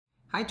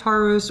Hi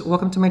Taurus,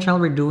 welcome to my channel.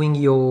 We're doing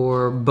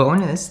your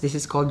bonus. This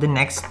is called the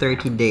next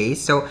 30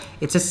 days. So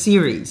it's a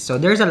series. So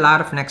there's a lot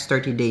of next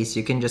 30 days.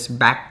 You can just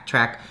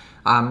backtrack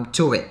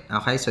to it.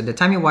 Okay, so the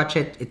time you watch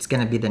it, it's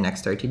gonna be the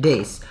next 30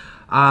 days.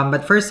 But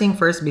first thing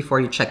first, before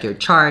you check your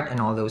chart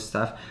and all those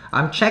stuff,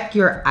 check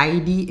your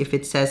ID. If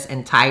it says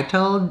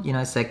entitled,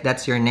 it's like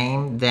that's your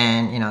name,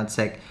 then it's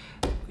like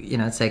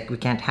we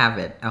can't have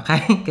it,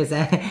 okay? Because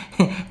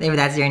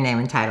that's your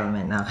name,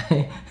 entitlement.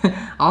 Okay.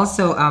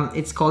 Also,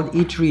 it's called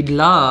Eat, Read,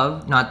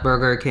 Love, not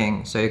Burger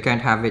King, so you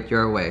can't have it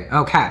your way.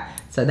 Okay,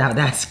 so now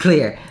that's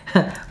clear.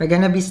 We're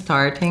gonna be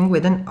starting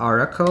with an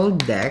oracle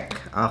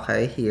deck,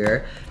 okay,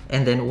 here,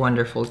 and then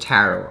wonderful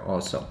tarot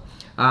also.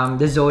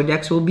 The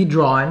zodiacs will be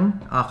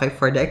drawn, okay,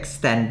 for the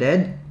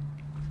extended.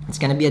 It's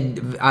gonna be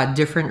a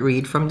different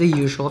read from the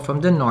usual, from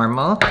the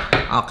normal,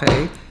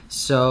 okay?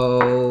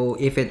 So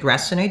if it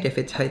resonates, if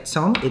it hits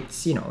home,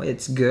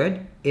 it's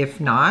good. If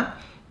not,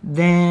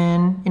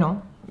 then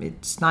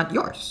it's not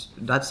yours.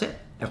 That's it.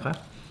 Okay.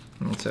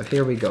 So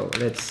here we go.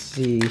 Let's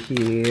see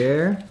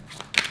here.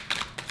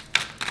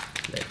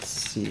 Let's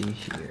see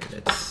here.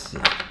 Let's see.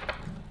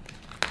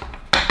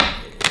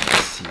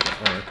 Let's see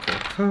oracle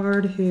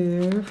card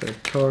here for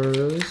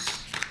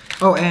Taurus.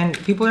 Oh, and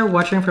people are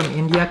watching from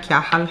India.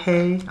 Kya hal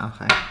hai?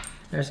 Okay.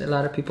 There's a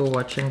lot of people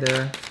watching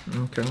there.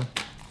 Okay.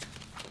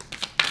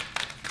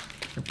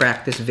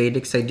 Practice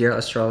Vedic sidereal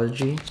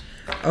astrology.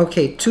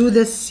 Okay, to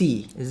the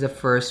sea is the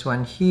first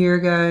one here,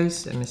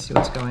 guys. Let me see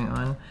what's going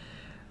on.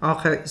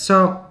 Okay,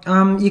 so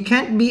you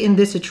can't be in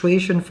this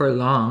situation for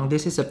long.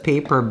 This is a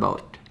paper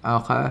boat.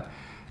 Okay,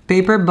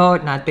 paper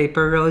boat, not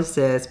paper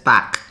roses.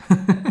 Pack.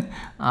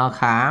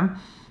 Okay.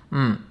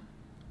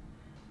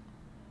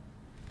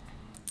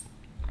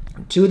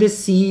 To the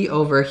sea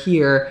over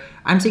here,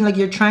 I'm saying like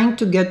you're trying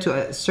to get to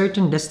a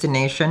certain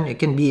destination. It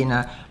can be in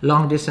a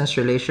long distance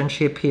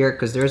relationship here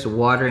because there's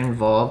water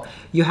involved.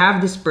 You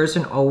have this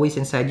person always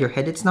inside your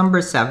head. It's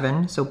number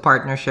 7, so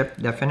partnership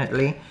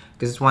definitely,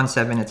 because it's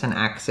 1-7, it's an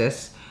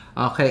axis.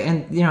 Okay,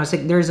 and it's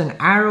like there's an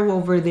arrow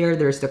over there,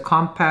 there's the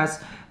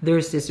compass,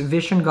 there's this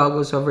vision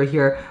goggles over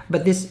here,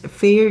 but this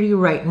fairy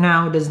right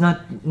now does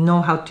not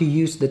know how to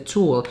use the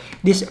tool.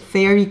 This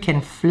fairy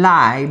can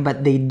fly,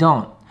 but they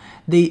don't.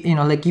 They,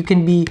 like you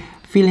can be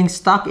feeling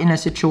stuck in a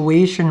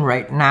situation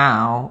right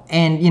now,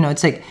 and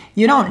it's like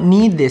you don't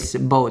need this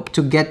boat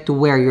to get to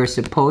where you're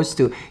supposed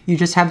to. You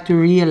just have to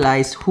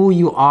realize who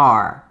you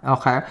are,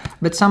 okay?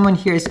 But someone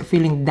here is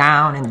feeling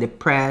down and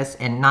depressed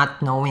and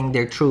not knowing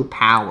their true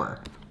power,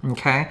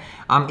 okay?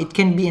 It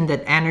can be in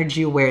that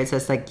energy where it's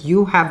just like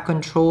you have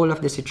control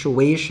of the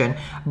situation,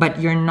 but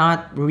you're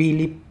not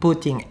really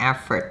putting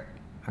effort,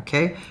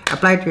 okay?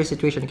 Apply it to your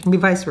situation. It can be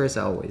vice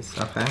versa always,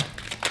 okay?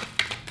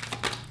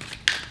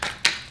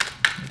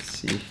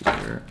 See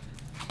here.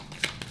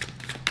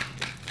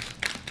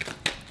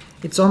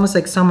 It's almost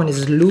like someone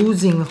is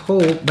losing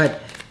hope, but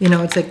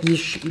it's like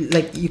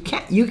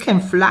you can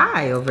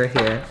fly over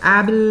here.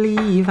 I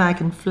believe I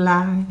can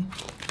fly,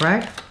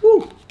 right?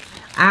 Woo!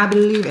 I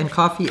believe, and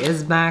coffee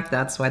is back.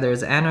 That's why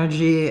there's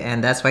energy,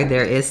 and that's why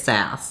there is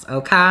sass.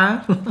 Okay.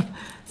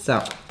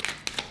 So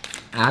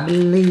I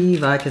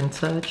believe I can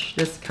touch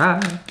the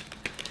sky.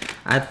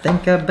 I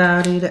think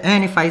about it,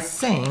 and if I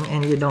sing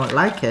and you don't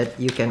like it,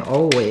 you can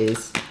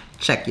always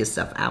check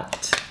yourself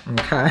out.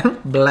 Okay.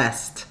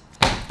 Blessed.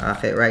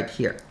 Okay, right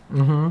here.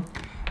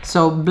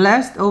 So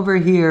blessed over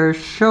here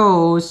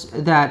shows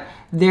that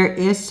there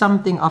is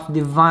something of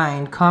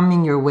divine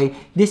coming your way.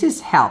 This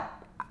is help.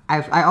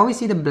 I always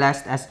see the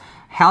blessed as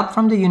help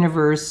from the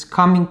universe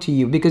coming to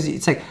you, because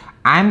it's like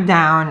I'm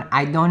down,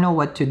 I don't know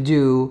what to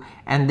do,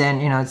 and then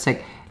it's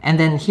like, and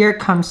then here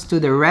comes to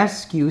the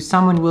rescue.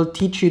 Someone will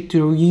teach you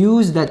to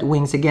use that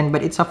wings again,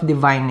 but it's of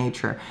divine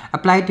nature.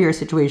 Apply it to your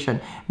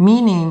situation.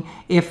 Meaning,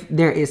 if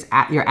there is,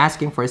 you're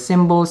asking for a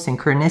symbol,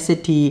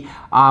 synchronicity,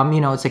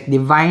 it's like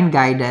divine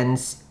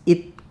guidance,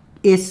 it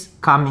is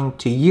coming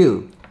to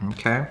you,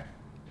 okay?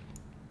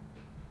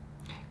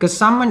 Because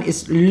someone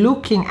is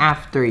looking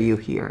after you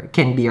here. It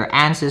can be your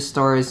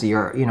ancestors,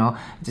 your,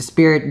 the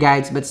spirit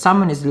guides, but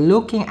someone is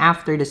looking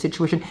after the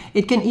situation.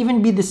 It can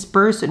even be this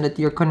person that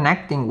you're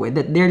connecting with,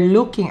 that they're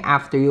looking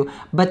after you,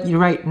 but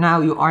right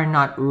now you are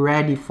not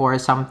ready for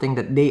something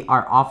that they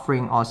are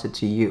offering also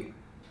to you.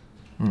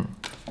 Okay.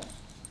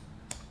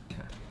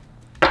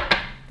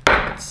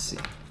 Let's see.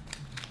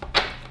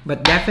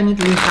 But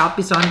definitely help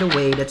is on the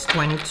way. That's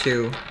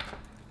 22.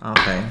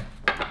 Okay.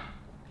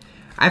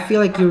 I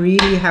feel like you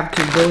really have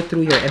to go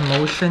through your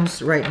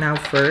emotions right now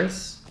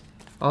first.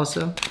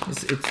 Also,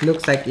 it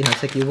looks like,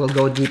 it's like you will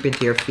go deep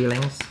into your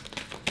feelings.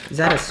 Is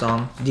that a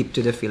song? Deep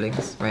to the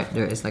feelings, right?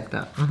 There is like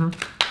that.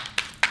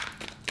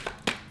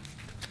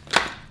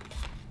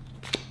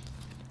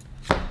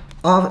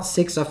 All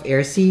 6 of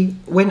air. See,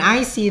 when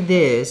I see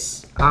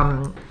this,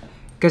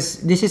 because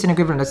this is an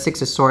equivalent of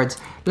 6 of swords,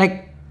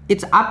 like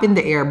it's up in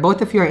the air.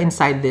 Both of you are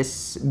inside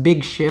this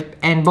big ship,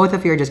 and both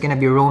of you are just gonna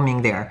be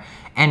roaming there.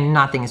 And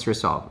nothing is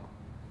resolved.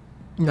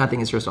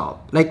 Nothing is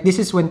resolved. Like this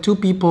is when 2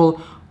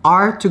 people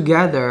are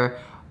together,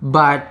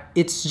 but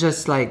it's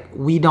just like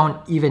we don't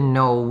even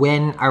know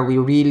when are we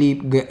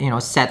really, you know,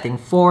 setting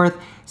forth,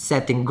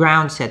 setting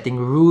ground, setting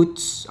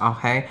roots.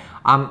 Okay,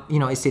 you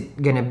know, is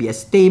it gonna be a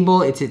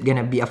stable, is it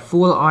gonna be a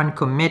full-on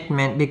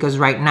commitment? Because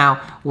right now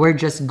we're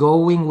just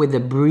going with the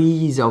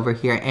breeze over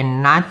here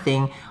and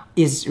nothing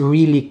is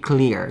really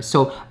clear.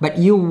 So but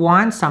you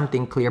want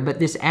something clear, but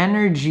this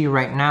energy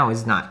right now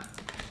is not.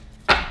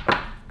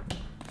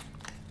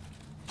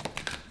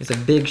 It's a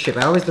big ship.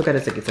 I always look at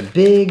it like it's a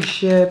big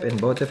ship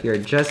and both of you are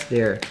just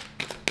there.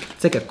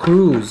 It's like a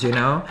cruise, you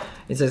know?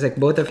 It's just like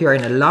both of you are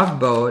in a love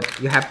boat.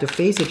 You have to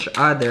face each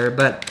other,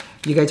 but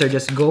you guys are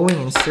just going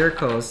in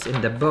circles in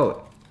the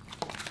boat.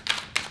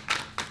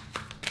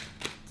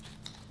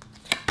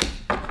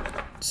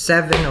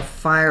 7 of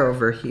fire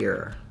over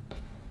here.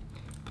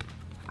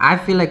 I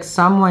feel like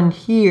someone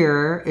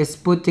here is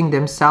putting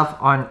themselves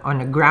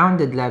on a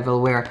grounded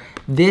level where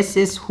this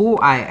is who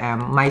I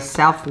am, my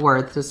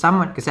self-worth. So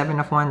someone, 7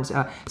 of wands,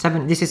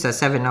 7. This is a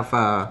 7 of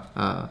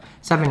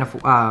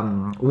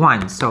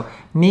wands. So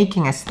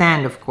making a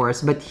stand, of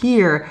course. But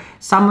here,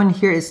 someone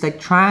here is like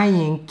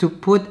trying to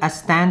put a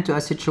stand to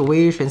a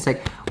situation. It's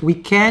like we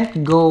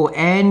can't go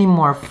any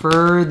more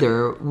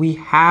further. We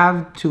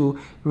have to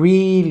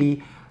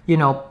really, you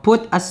know,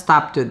 put a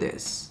stop to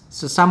this.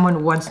 So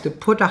someone wants to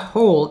put a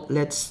hold.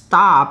 Let's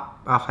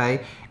stop,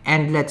 okay,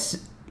 and let's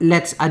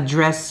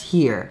address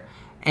here.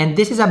 And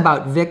this is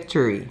about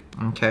victory,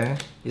 okay?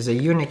 Is a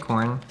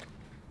unicorn,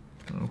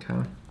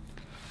 okay?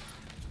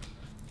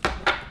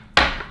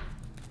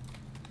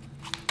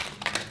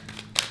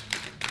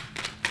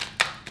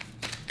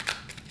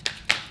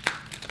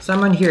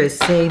 Someone here is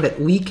saying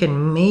that we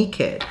can make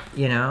it,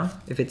 you know?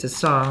 If it's a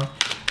song,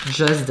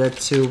 just the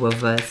two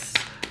of us.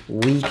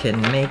 We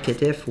can make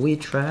it if we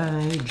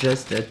try,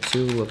 just the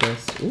two of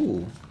us.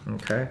 Ooh,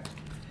 okay.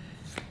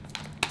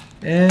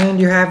 And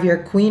you have your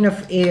Queen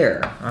of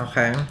Air,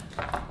 okay?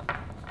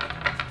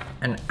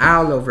 An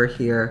owl over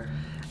here.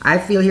 I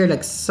feel here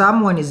like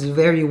someone is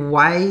very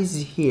wise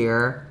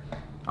here,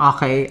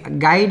 okay?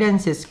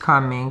 Guidance is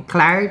coming,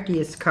 clarity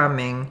is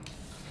coming,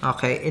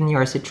 okay, in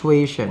your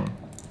situation.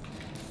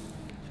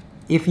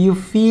 If you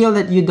feel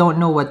that you don't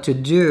know what to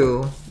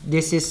do,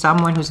 this is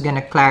someone who's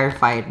gonna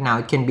clarify it now.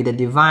 It can be the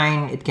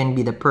divine, it can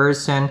be the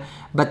person,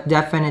 but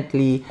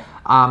definitely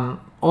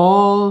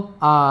all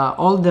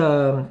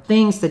the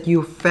things that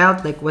you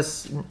felt like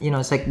was, you know,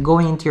 it's like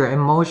going into your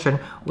emotion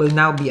will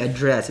now be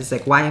addressed. It's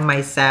like, why am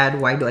I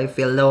sad? Why do I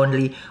feel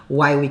lonely?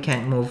 Why we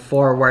can't move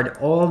forward?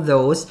 All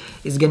those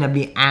is gonna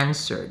be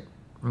answered,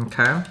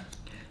 okay?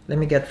 Let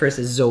me get first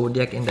a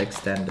zodiac in the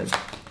extended.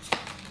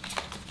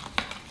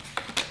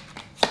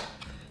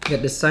 You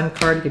got the Sun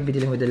card, you could be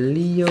dealing with a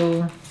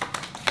Leo. You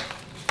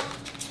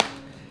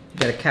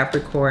got a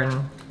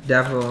Capricorn,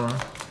 Devil.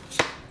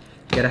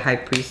 You got a High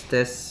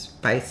Priestess,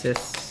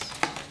 Pisces.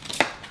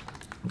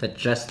 You got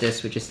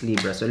Justice, which is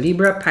Libra. So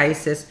Libra,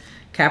 Pisces,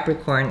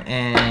 Capricorn,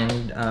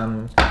 and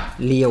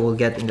Leo will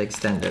get in the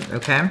extended,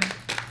 okay?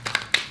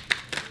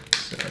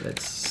 So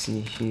let's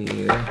see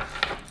here.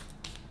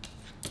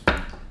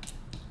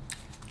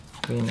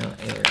 Queen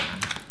of Air.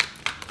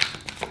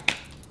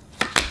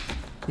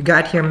 You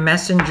got here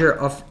Messenger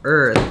of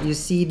Earth. You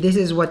see, this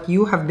is what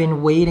you have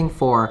been waiting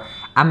for.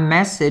 A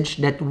message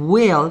that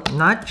will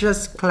not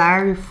just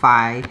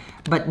clarify,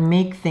 but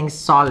make things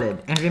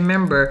solid. And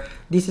remember,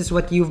 this is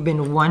what you've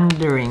been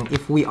wondering,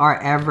 if we are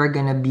ever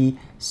gonna be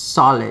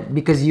solid.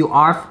 Because you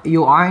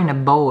are in a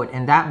boat,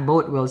 and that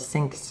boat will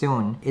sink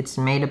soon. It's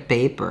made of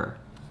paper,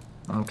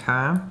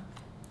 okay?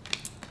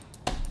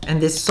 And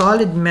this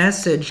solid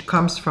message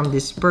comes from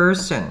this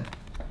person.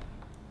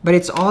 But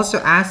it's also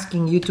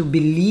asking you to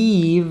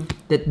believe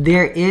that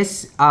there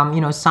is, you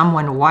know,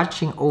 someone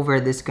watching over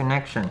this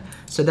connection.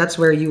 So that's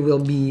where you will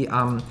be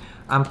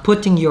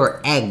putting your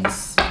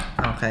eggs,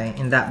 okay,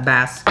 in that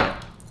basket.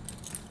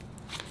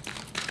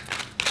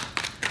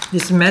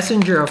 This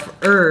Messenger of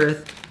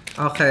Earth,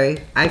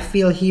 okay, I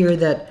feel here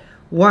that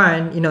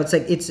one, you know, it's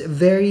like it's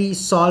very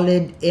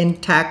solid,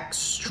 intact,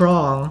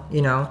 strong,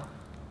 you know.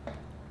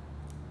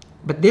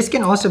 But this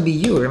can also be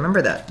you.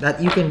 Remember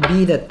that you can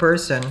be that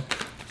person,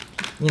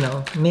 you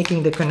know,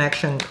 making the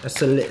connection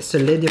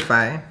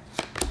solidify.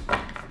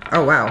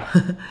 Oh, wow.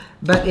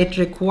 But it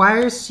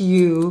requires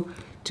you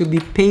to be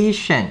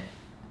patient.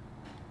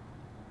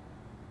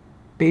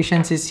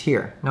 Patience is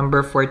here.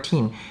 Number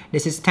 14.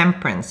 This is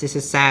Temperance. This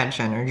is Sag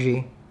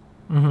energy.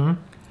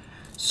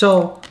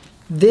 So,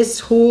 this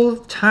whole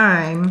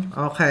time,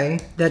 okay,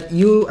 that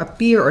you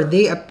appear or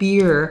they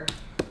appear,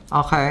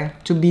 okay,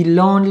 to be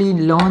lonely,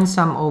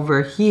 lonesome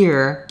over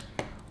here,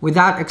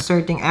 without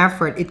exerting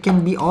effort, it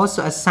can be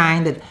also a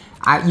sign that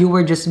you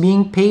were just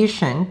being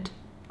patient,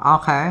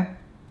 okay?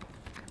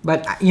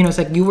 But, you know, it's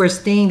like you were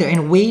staying there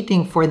and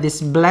waiting for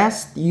this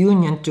blessed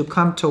union to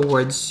come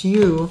towards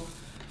you,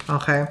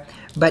 okay?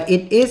 But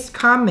it is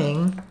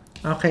coming,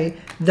 okay?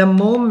 The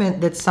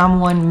moment that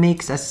someone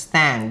makes a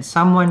stand,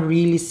 someone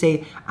really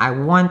say, I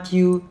want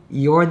you,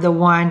 you're the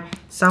one,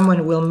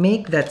 someone will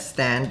make that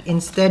stand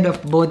instead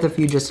of both of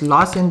you just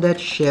lost in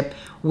that ship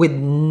with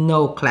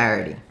no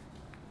clarity.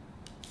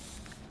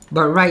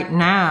 But right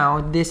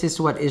now, this is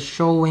what is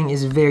showing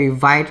is very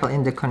vital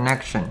in the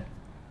connection.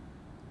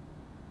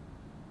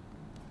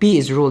 P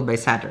is ruled by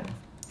Saturn.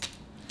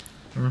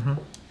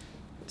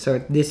 So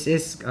this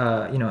is,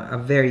 you know, a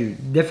very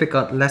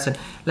difficult lesson.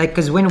 Like,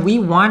 because when we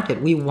want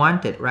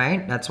it,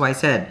 right? That's why I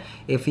said,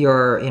 if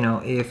your, you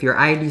know, if your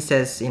ID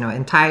says, you know,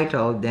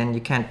 entitled, then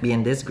you can't be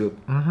in this group.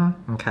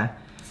 Okay.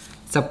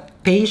 So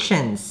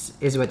patience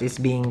is what is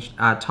being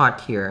taught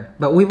here.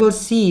 But we will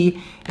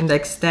see in the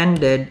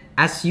extended,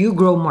 as you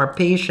grow more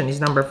patient, is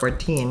number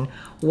 14,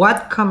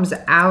 what comes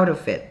out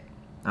of it.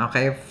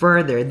 Okay,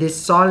 further, this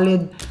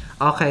solid,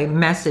 okay,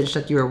 message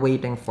that you're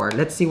waiting for.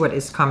 Let's see what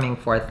is coming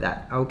forth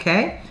that,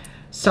 okay?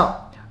 So,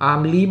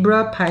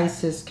 Libra,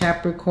 Pisces,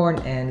 Capricorn,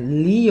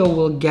 and Leo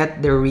will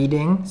get their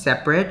reading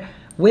separate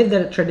with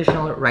the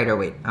traditional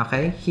Rider-Waite,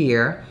 okay,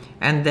 here.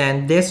 And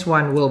then this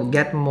one will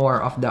get more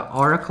of the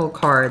oracle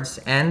cards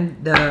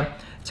and the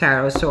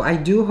tarot. So I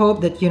do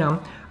hope that, you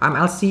know,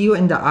 I'll see you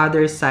in the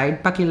other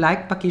side.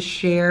 Paki-like,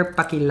 paki-share,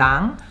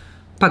 paki-lang,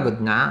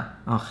 pagod na.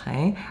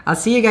 Okay? I'll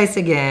see you guys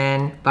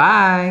again.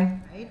 Bye!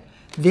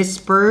 This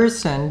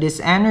person, this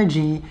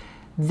energy,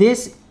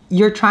 this,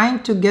 you're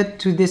trying to get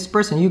to this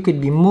person. You could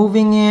be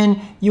moving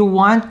in. You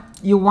want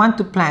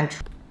to plant.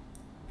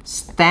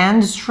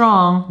 Stand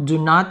strong. Do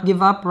not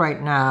give up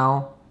right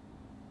now.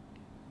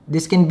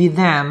 This can be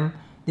them.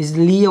 This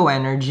Leo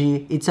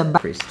energy. It's a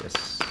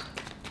priestess.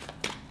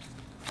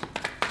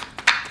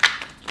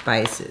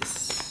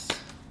 Pisces.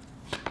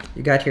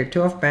 You got here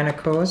 2 of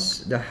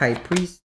Pentacles, the High Priest.